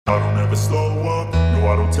I don't ever slow up,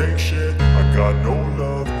 no I don't take shit. I got no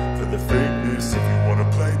love for the fakeness. If you wanna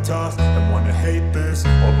play tough and wanna hate this,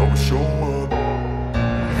 I'll always show up.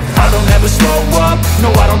 I don't ever slow up,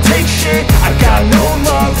 no I don't take shit. I got no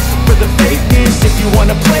love for the fakeness. If you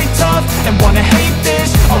wanna play tough and wanna hate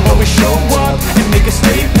this, I'll always show up and make a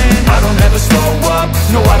statement. I don't ever slow up,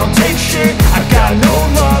 no I don't take shit. I got no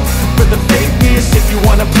love for the fakeness. If you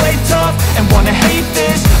wanna play tough and wanna hate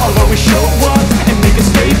this, I'll always show up and make a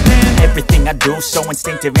statement. Everything I do so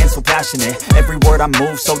instinctive and so passionate. Every word I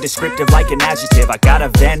move so descriptive like an adjective. I got a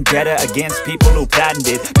vendetta against people who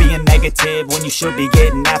patented being negative when you should be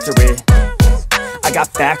getting after it. I got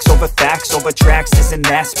facts over tracks, this and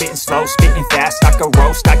that. Spitting slow, spitting fast, I could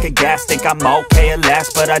roast, I could gas. Think I'm okay at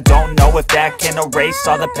last, but I don't know if that can erase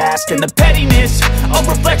all the past. And the pettiness, a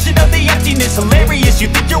reflection of the emptiness. Hilarious, you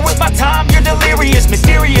think you're worth my time, you're delirious.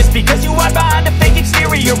 Mysterious, because you hide behind a fake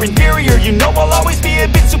exterior. Inferior, you know I'll always be a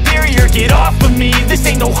bit superior. Get off of me, this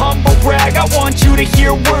ain't no humble brag. I want you to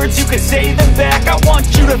hear words, you can say them back. I want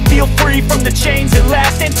you to feel free from the chains at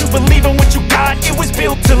last, and to believe in what you got, it was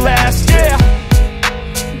built to last, yeah.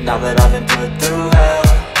 Now that I've been put through hell,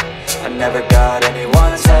 I never got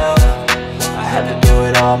anyone's help. I had to do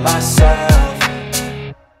it all myself.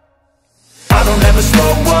 I don't ever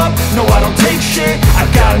slow up, no I don't take shit. I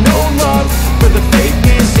got no love for the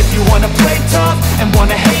fakeness. If you wanna play tough and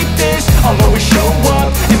wanna hate this, I'll always show up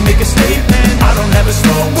and make a statement. I don't ever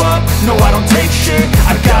slow up, no I don't take shit.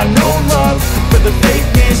 I got no love for the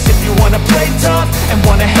fakeness. If you wanna play tough and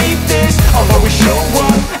wanna hate this, I'll always show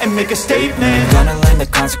up and make a statement. Gonna learn the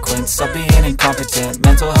consequence of being incompetent.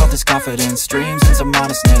 Mental health is confidence, dreams and some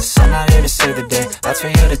honestness. I'm not here to save the day, that's for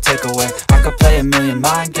you to take away. I could play a million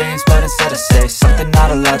mind games, but instead I say something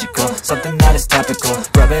not illogical, something that is topical.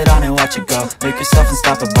 Rub it on and watch it go, make yourself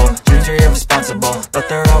unstoppable. Dreams are irresponsible, but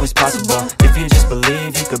they're always possible. If you just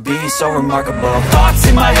believe, you could be so remarkable. Thoughts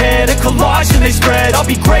in my head, a collage and they spread. I'll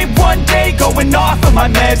be great one day, going off of my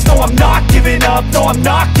meds. No, I'm not giving up, no, I'm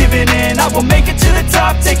not giving in. I will make it to the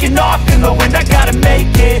top, taking off in the wind. I gotta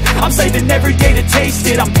make it, I'm saving every day to taste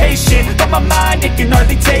it. I'm patient, but my mind, it can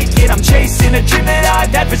hardly take it. I'm chasing a dream that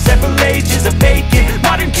I've had for several ages. A vacant,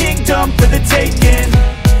 modern kingdom for the taking.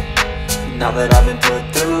 Now that I've been put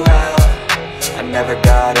through hell, I never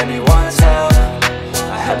got anyone's help.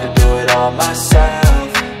 I had to do it all myself.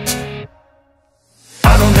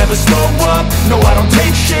 I don't ever slow